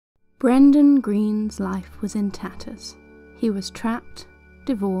Brendan Green's life was in tatters. He was trapped,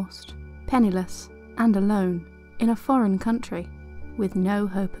 divorced, penniless, and alone in a foreign country with no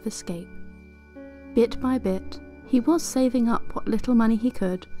hope of escape. Bit by bit, he was saving up what little money he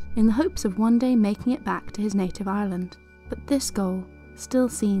could in the hopes of one day making it back to his native Ireland, but this goal still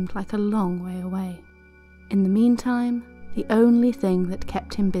seemed like a long way away. In the meantime, the only thing that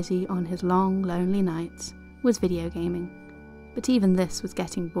kept him busy on his long, lonely nights was video gaming. But even this was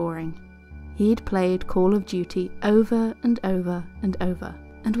getting boring. He'd played Call of Duty over and over and over,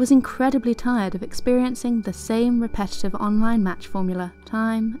 and was incredibly tired of experiencing the same repetitive online match formula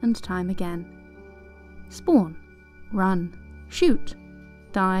time and time again. Spawn, run, shoot,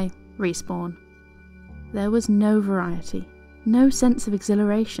 die, respawn. There was no variety, no sense of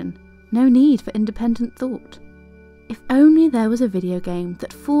exhilaration, no need for independent thought. If only there was a video game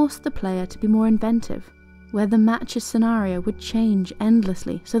that forced the player to be more inventive, where the match's scenario would change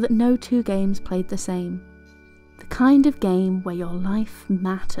endlessly so that no two games played the same. The kind of game where your life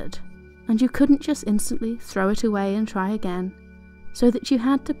mattered, and you couldn't just instantly throw it away and try again, so that you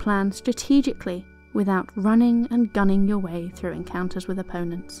had to plan strategically without running and gunning your way through encounters with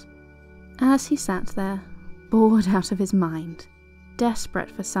opponents. As he sat there, bored out of his mind, desperate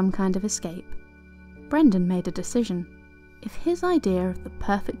for some kind of escape, Brendan made a decision. If his idea of the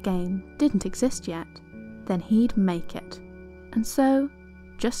perfect game didn't exist yet, then he'd make it. And so,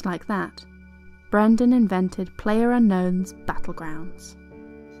 just like that, Brendan invented PlayerUnknown's Battlegrounds.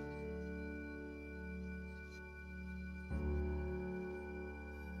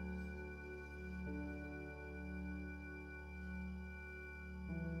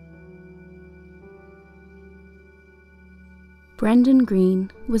 Brendan Green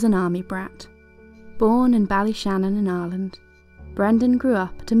was an army brat. Born in Ballyshannon in Ireland, Brendan grew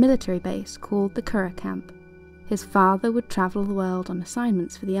up at a military base called the Curragh Camp. His father would travel the world on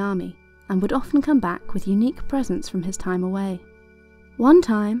assignments for the army, and would often come back with unique presents from his time away. One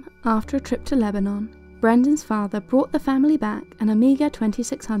time, after a trip to Lebanon, Brendan's father brought the family back an Amiga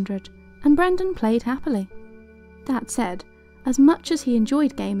 2600, and Brendan played happily. That said, as much as he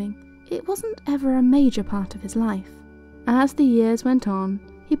enjoyed gaming, it wasn't ever a major part of his life. As the years went on,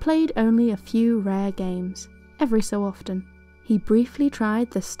 he played only a few rare games, every so often. He briefly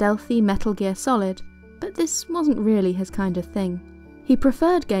tried the stealthy Metal Gear Solid, but this wasn't really his kind of thing. He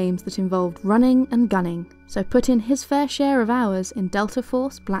preferred games that involved running and gunning, so put in his fair share of hours in Delta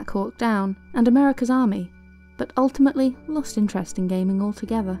Force, Black Hawk Down, and America's Army, but ultimately lost interest in gaming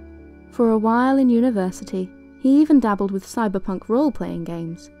altogether. For a while in university, he even dabbled with cyberpunk role-playing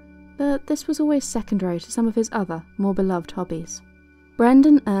games, but this was always secondary to some of his other, more beloved hobbies.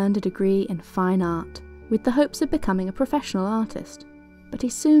 Brendan earned a degree in fine art, with the hopes of becoming a professional artist, but he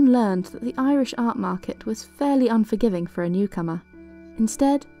soon learned that the Irish art market was fairly unforgiving for a newcomer.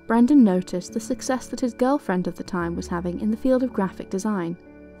 Instead, Brendan noticed the success that his girlfriend of the time was having in the field of graphic design,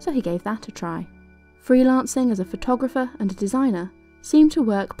 so he gave that a try. Freelancing as a photographer and a designer seemed to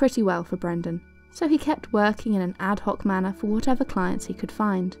work pretty well for Brendan, so he kept working in an ad hoc manner for whatever clients he could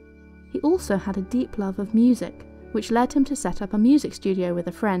find. He also had a deep love of music, which led him to set up a music studio with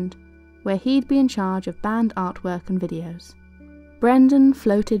a friend, where he'd be in charge of band artwork and videos. Brendan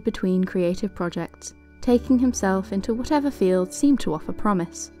floated between creative projects, taking himself into whatever field seemed to offer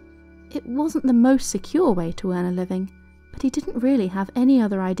promise. It wasn't the most secure way to earn a living, but he didn't really have any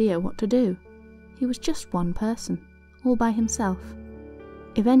other idea what to do. He was just one person, all by himself.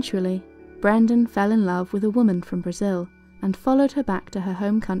 Eventually, Brendan fell in love with a woman from Brazil, and followed her back to her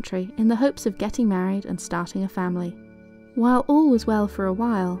home country in the hopes of getting married and starting a family. While all was well for a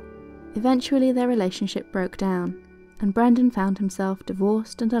while, eventually their relationship broke down, and Brendan found himself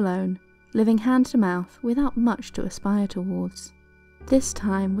divorced and alone, living hand to mouth without much to aspire towards. This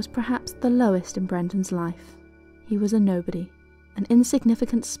time was perhaps the lowest in Brendan's life. He was a nobody, an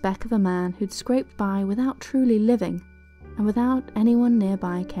insignificant speck of a man who'd scraped by without truly living, and without anyone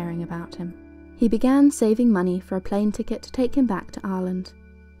nearby caring about him. He began saving money for a plane ticket to take him back to Ireland,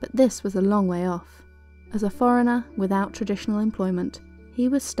 but this was a long way off. As a foreigner without traditional employment, he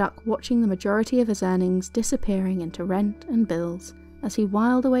was stuck watching the majority of his earnings disappearing into rent and bills as he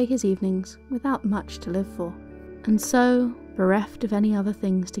whiled away his evenings without much to live for. And so, bereft of any other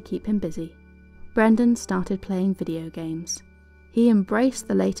things to keep him busy, Brendan started playing video games. He embraced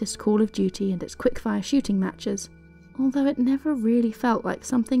the latest Call of Duty and its quickfire shooting matches, although it never really felt like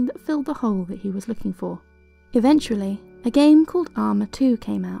something that filled the hole that he was looking for. Eventually, a game called Arma 2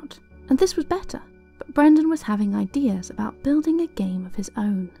 came out, and this was better, but Brendan was having ideas about building a game of his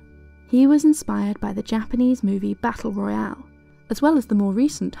own. He was inspired by the Japanese movie Battle Royale, as well as the more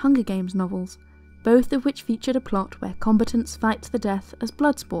recent Hunger Games novels, both of which featured a plot where combatants fight to the death as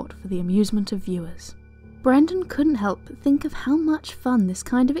bloodsport for the amusement of viewers. Brendan couldn't help but think of how much fun this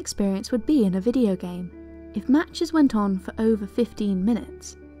kind of experience would be in a video game. If matches went on for over 15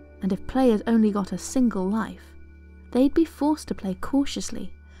 minutes, and if players only got a single life, they'd be forced to play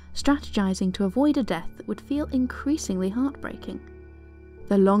cautiously, strategizing to avoid a death that would feel increasingly heartbreaking.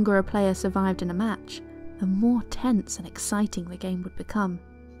 The longer a player survived in a match, the more tense and exciting the game would become,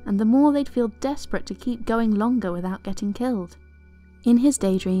 and the more they'd feel desperate to keep going longer without getting killed. In his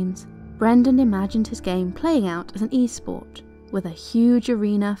daydreams, Brendan imagined his game playing out as an e-sport, with a huge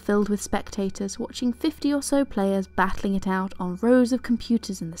arena filled with spectators watching 50 or so players battling it out on rows of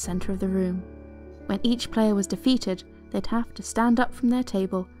computers in the centre of the room. When each player was defeated, they'd have to stand up from their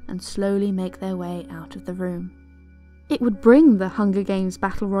table and slowly make their way out of the room. It would bring the Hunger Games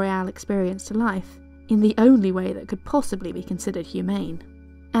Battle Royale experience to life, in the only way that could possibly be considered humane.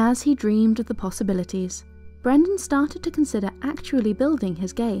 As he dreamed of the possibilities, Brendan started to consider actually building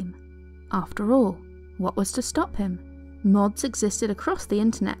his game. After all, what was to stop him? Mods existed across the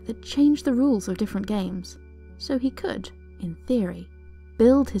internet that changed the rules of different games, so he could, in theory,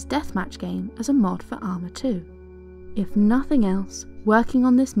 build his deathmatch game as a mod for Arma 2. If nothing else, working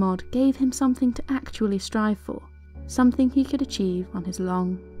on this mod gave him something to actually strive for, something he could achieve on his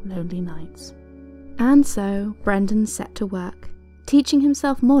long, lonely nights. And so Brendan set to work, teaching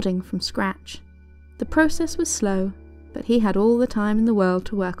himself modding from scratch. The process was slow, but he had all the time in the world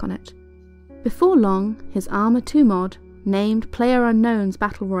to work on it. Before long, his Arma 2 mod, named PlayerUnknown's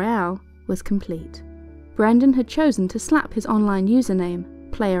Battle Royale, was complete. Brendan had chosen to slap his online username,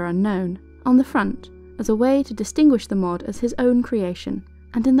 PlayerUnknown, on the front as a way to distinguish the mod as his own creation,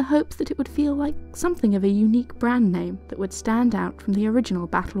 and in the hopes that it would feel like something of a unique brand name that would stand out from the original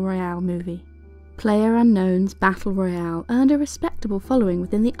Battle Royale movie. PlayerUnknown's Battle Royale earned a respectable following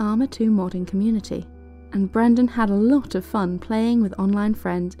within the Arma 2 modding community, and Brendan had a lot of fun playing with online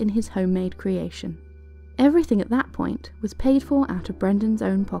friends in his homemade creation. Everything at that point was paid for out of Brendan's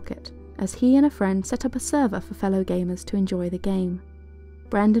own pocket, as he and a friend set up a server for fellow gamers to enjoy the game.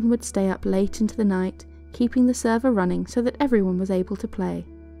 Brendan would stay up late into the night, keeping the server running so that everyone was able to play,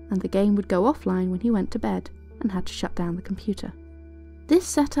 and the game would go offline when he went to bed and had to shut down the computer. This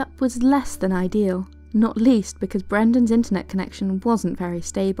setup was less than ideal, not least because Brendan's internet connection wasn't very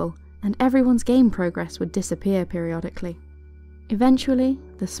stable, and everyone's game progress would disappear periodically. Eventually,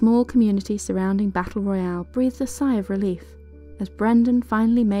 the small community surrounding Battle Royale breathed a sigh of relief, as Brendan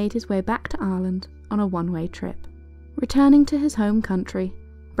finally made his way back to Ireland on a one-way trip. Returning to his home country,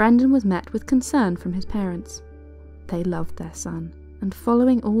 Brendan was met with concern from his parents. They loved their son, and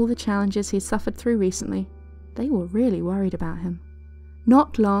following all the challenges he'd suffered through recently, they were really worried about him.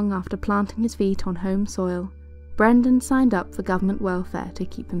 Not long after planting his feet on home soil, Brendan signed up for government welfare to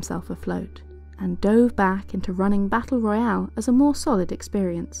keep himself afloat, and dove back into running Battle Royale as a more solid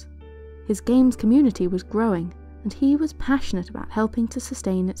experience. His game's community was growing, and he was passionate about helping to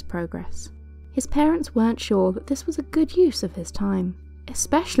sustain its progress. His parents weren't sure that this was a good use of his time,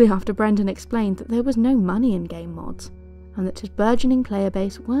 especially after Brendan explained that there was no money in game mods, and that his burgeoning player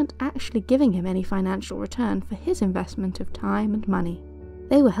base weren't actually giving him any financial return for his investment of time and money.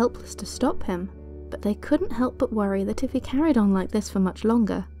 They were helpless to stop him, but they couldn't help but worry that if he carried on like this for much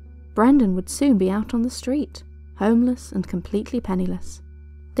longer, Brendan would soon be out on the street, homeless and completely penniless.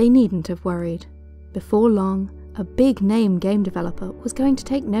 They needn't have worried. Before long, a big-name game developer was going to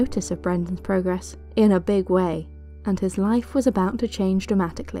take notice of Brendan's progress in a big way, and his life was about to change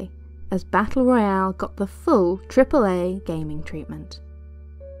dramatically, as Battle Royale got the full AAA gaming treatment.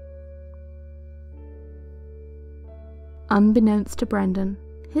 Unbeknownst to Brendan,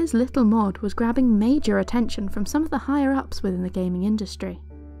 his little mod was grabbing major attention from some of the higher-ups within the gaming industry.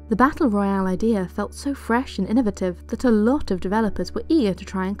 The Battle Royale idea felt so fresh and innovative that a lot of developers were eager to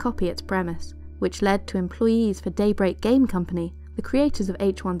try and copy its premise, which led to employees for Daybreak Game Company, the creators of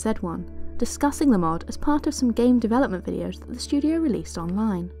H1Z1, discussing the mod as part of some game development videos that the studio released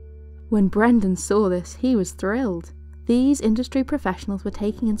online. When Brendan saw this, he was thrilled. These industry professionals were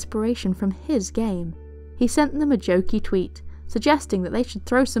taking inspiration from his game. He sent them a jokey tweet, suggesting that they should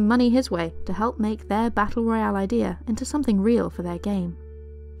throw some money his way to help make their Battle Royale idea into something real for their game.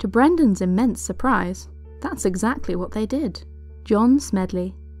 To Brendan's immense surprise, that's exactly what they did. John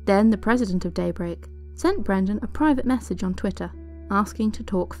Smedley, then the president of Daybreak, sent Brendan a private message on Twitter, asking to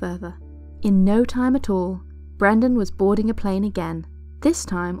talk further. In no time at all, Brendan was boarding a plane again, this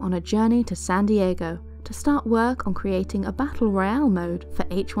time on a journey to San Diego to start work on creating a Battle Royale mode for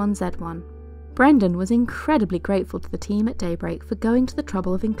H1Z1. Brendan was incredibly grateful to the team at Daybreak for going to the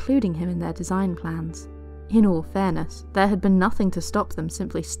trouble of including him in their design plans. In all fairness, there had been nothing to stop them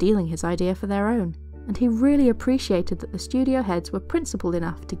simply stealing his idea for their own, and he really appreciated that the studio heads were principled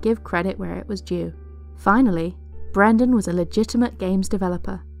enough to give credit where it was due. Finally, Brendan was a legitimate games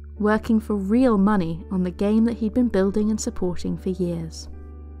developer, working for real money on the game that he'd been building and supporting for years.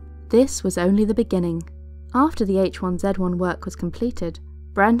 This was only the beginning. After the H1Z1 work was completed,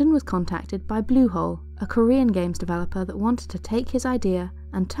 Brendan was contacted by Bluehole, a Korean games developer that wanted to take his idea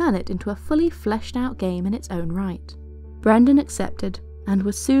and turn it into a fully fleshed out game in its own right. Brendan accepted and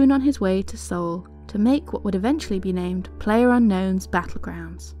was soon on his way to Seoul to make what would eventually be named PlayerUnknown's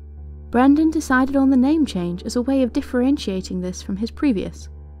Battlegrounds. Brendan decided on the name change as a way of differentiating this from his previous,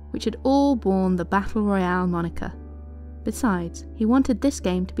 which had all borne the Battle Royale moniker. Besides, he wanted this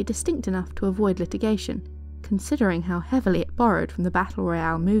game to be distinct enough to avoid litigation, considering how heavily it borrowed from the Battle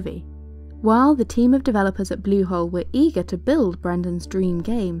Royale movie. While the team of developers at Bluehole were eager to build Brendan's dream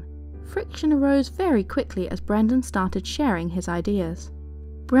game, friction arose very quickly as Brendan started sharing his ideas.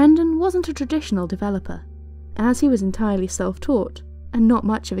 Brendan wasn't a traditional developer. As he was entirely self-taught, and not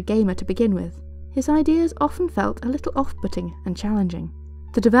much of a gamer to begin with, his ideas often felt a little off-putting and challenging.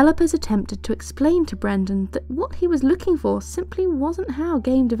 The developers attempted to explain to Brendan that what he was looking for simply wasn't how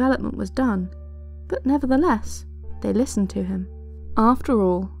game development was done, but nevertheless, they listened to him. After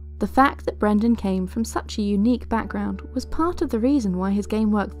all, the fact that Brendan came from such a unique background was part of the reason why his game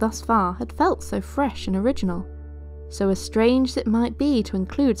work thus far had felt so fresh and original. So as strange as it might be to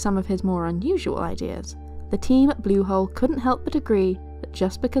include some of his more unusual ideas, the team at Bluehole couldn't help but agree that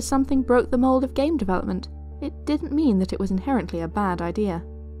just because something broke the mold of game development, it didn't mean that it was inherently a bad idea.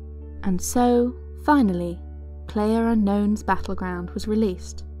 And so, finally, PlayerUnknown's Battleground was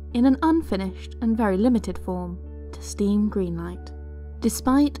released, in an unfinished and very limited form, to Steam Greenlight.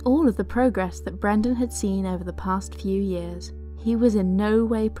 Despite all of the progress that Brendan had seen over the past few years, he was in no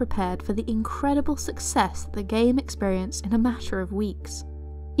way prepared for the incredible success that the game experienced in a matter of weeks.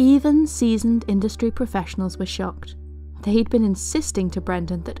 Even seasoned industry professionals were shocked. They'd been insisting to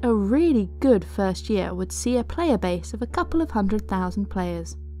Brendan that a really good first year would see a player base of a couple of 100,000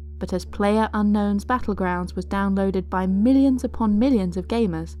 players. But as PlayerUnknown's Battlegrounds was downloaded by millions upon millions of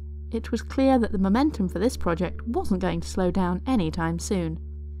gamers, it was clear that the momentum for this project wasn't going to slow down anytime soon.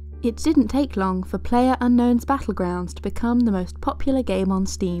 It didn't take long for PlayerUnknown's Battlegrounds to become the most popular game on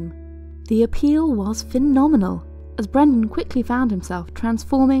Steam. The appeal was phenomenal, as Brendan quickly found himself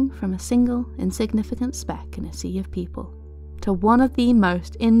transforming from a single, insignificant speck in a sea of people, to one of the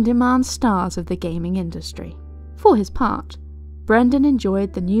most in-demand stars of the gaming industry. For his part, Brendan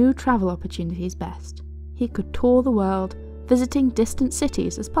enjoyed the new travel opportunities best. He could tour the world, visiting distant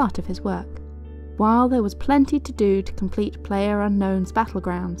cities as part of his work. While there was plenty to do to complete PlayerUnknown's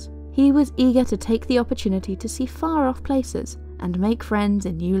Battlegrounds, he was eager to take the opportunity to see far-off places and make friends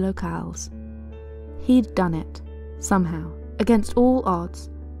in new locales. He'd done it. Somehow, against all odds,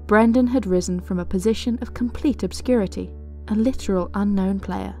 Brendan had risen from a position of complete obscurity, a literal unknown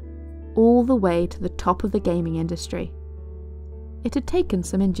player, all the way to the top of the gaming industry. It had taken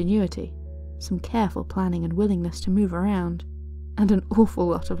some ingenuity, some careful planning and willingness to move around, and an awful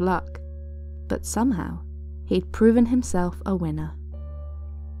lot of luck. But somehow, he'd proven himself a winner.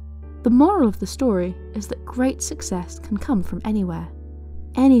 The moral of the story is that great success can come from anywhere.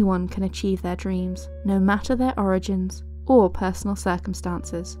 Anyone can achieve their dreams, no matter their origins or personal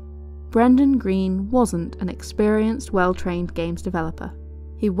circumstances. Brendan Green wasn't an experienced, well-trained games developer.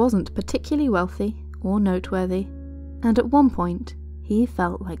 He wasn't particularly wealthy or noteworthy, and at one point, he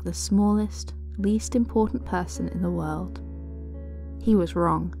felt like the smallest, least important person in the world. He was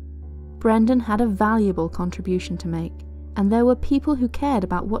wrong. Brendan had a valuable contribution to make, and there were people who cared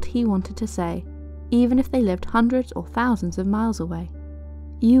about what he wanted to say, even if they lived hundreds or thousands of miles away.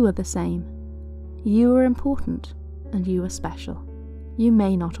 You are the same. You are important, and you are special. You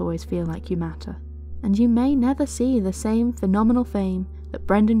may not always feel like you matter, and you may never see the same phenomenal fame that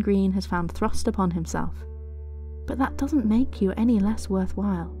Brendan Green has found thrust upon himself. But that doesn't make you any less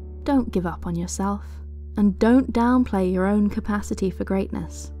worthwhile. Don't give up on yourself, and don't downplay your own capacity for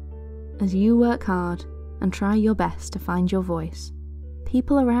greatness. As you work hard and try your best to find your voice,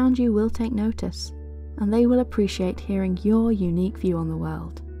 people around you will take notice, and they will appreciate hearing your unique view on the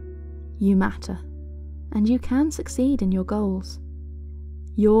world. You matter, and you can succeed in your goals.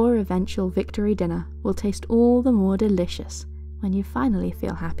 Your eventual victory dinner will taste all the more delicious when you finally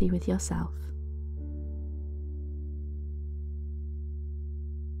feel happy with yourself.